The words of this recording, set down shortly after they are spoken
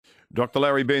Dr.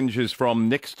 Larry Binge is from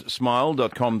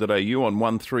nextsmile.com.au on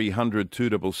 1300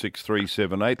 266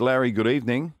 378. Larry, good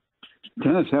evening.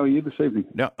 Dennis, how are you this evening?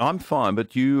 Now, I'm fine,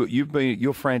 but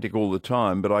you're frantic all the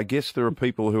time. But I guess there are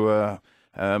people who are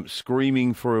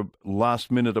screaming for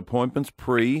last-minute appointments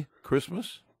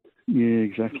pre-Christmas. Yeah,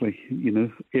 exactly. You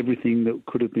know, everything that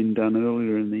could have been done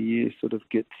earlier in the year sort of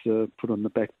gets put on the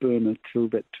back burner till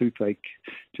that toothache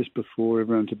just before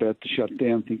everyone's about to shut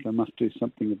down. Think I must do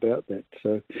something about that.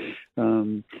 So,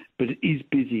 but it is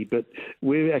busy. But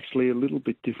we're actually a little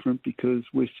bit different because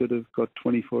we've sort of got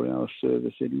 24-hour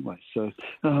service anyway. So,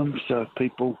 so if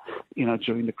people, you know,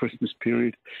 during the Christmas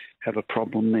period have a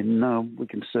problem, then we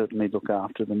can certainly look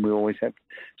after them. We always have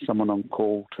someone on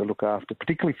call to look after,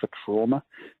 particularly for trauma.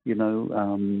 You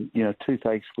know,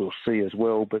 toothaches we'll see as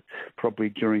well, but probably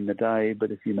during the day.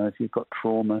 But if you've got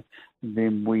trauma,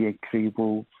 then we actually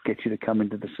will get you to come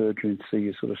into the surgery and see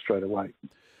you sort of straight away.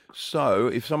 So,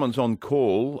 if someone's on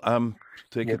call,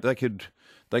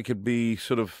 they could be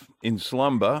sort of in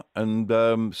slumber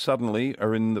and suddenly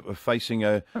are facing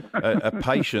a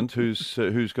patient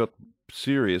who's got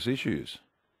serious issues.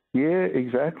 Yeah,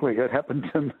 exactly. It happened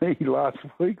to me last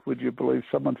week. Would you believe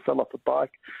someone fell off a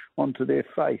bike onto their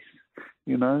face?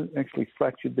 You know, actually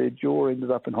fractured their jaw,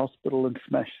 ended up in hospital and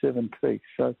smashed 7 teeth.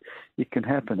 So it can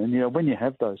happen. And, you know, when you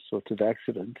have those sorts of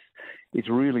accidents, it's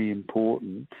really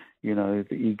important, you know,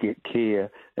 that you get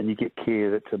care and you get care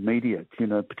that's immediate, you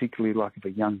know, particularly like if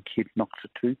a young kid knocks a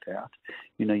tooth out,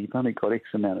 you know, you've only got X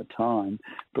amount of time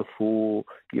before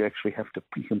you actually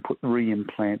you can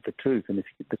re-implant the tooth. And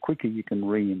the quicker you can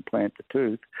re-implant the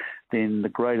tooth, then the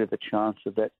greater the chance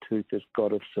of that tooth has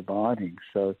got of surviving.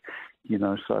 So, you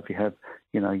know, so if you have,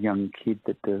 you know, a young kid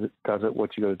that does it,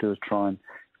 what you got to do is try and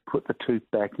put the tooth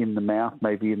back in the mouth,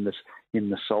 maybe in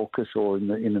the sulcus or in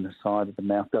the side of the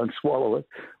mouth. Don't swallow it,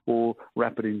 or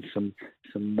wrap it in some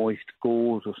moist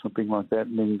gauze or something like that,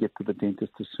 and then get to the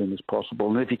dentist as soon as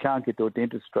possible. And if you can't get to a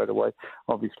dentist straight away,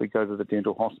 obviously go to the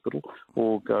dental hospital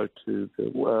or go to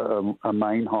a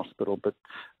main hospital. But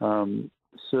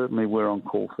certainly we're on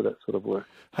call for that sort of work.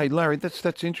 Hey, Larry,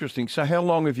 that's interesting. So how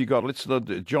long have you got? Let's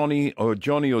Johnny or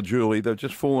Julie, they've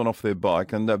just fallen off their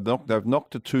bike and they've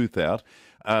knocked a tooth out.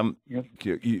 Yep.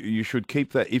 You should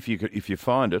keep that, if you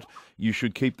find it, you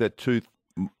should keep that tooth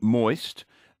moist.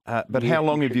 But how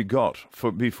long have you got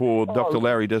before Dr.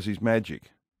 Larry does his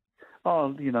magic?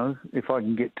 Oh, you know, if I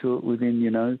can get to it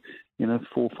within, 4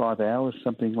 or 5 hours,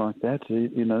 something like that.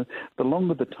 You know, the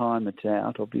longer the time it's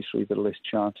out, obviously, the less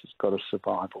chance it's got of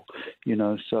survival. You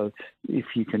know, so if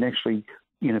you can actually,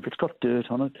 you know, if it's got dirt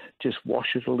on it, just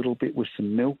wash it a little bit with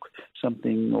some milk,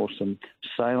 something, or some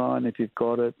saline if you've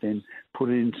got it, then put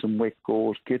it in some wet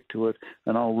gauze, get to it,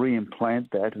 and I'll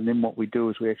re-implant that. And then what we do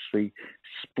is we actually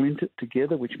splint it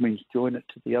together, which means join it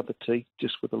to the other teeth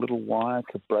just with a little wire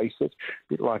to brace it,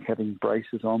 a bit like having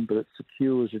braces on, but it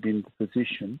secures it into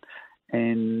position.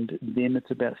 And then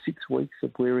it's about 6 weeks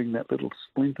of wearing that little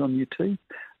splint on your teeth,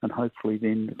 and hopefully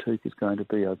then the tooth is going to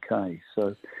be okay.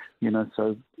 So, you know,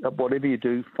 whatever you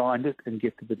do, find it and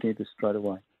get to the dentist straight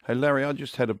away. Hey, Larry, I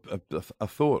just had a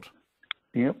thought.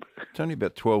 Yep. It's only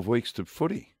about 12 weeks to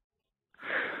footy.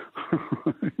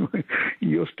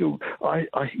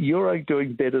 You're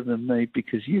doing better than me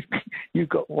because you've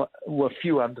got a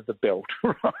few under the belt,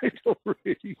 right,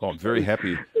 already. Oh, I'm very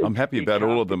happy. I'm happy about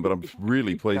all of them, but I'm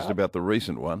really pleased about the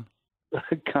recent one.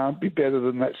 It can't be better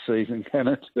than that season, can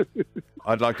it?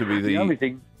 I'd like to be the only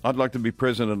thing. I'd like to be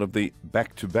president of the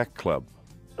back-to-back club.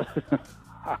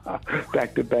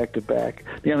 Back to back to back.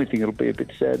 The only thing that'll be a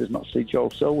bit sad is not see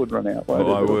Joel Selwood run out.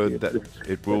 Well, I would.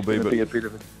 It will be, but a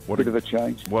bit of a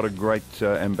change. What a great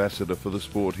ambassador for the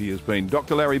sport he has been.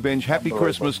 Dr. Larry Binge, happy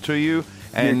Christmas to you,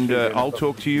 and I'll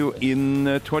talk to you in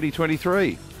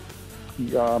 2023.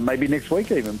 Maybe next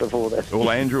week even before that. Well,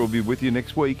 Andrew will be with you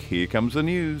next week. Here comes the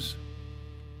news.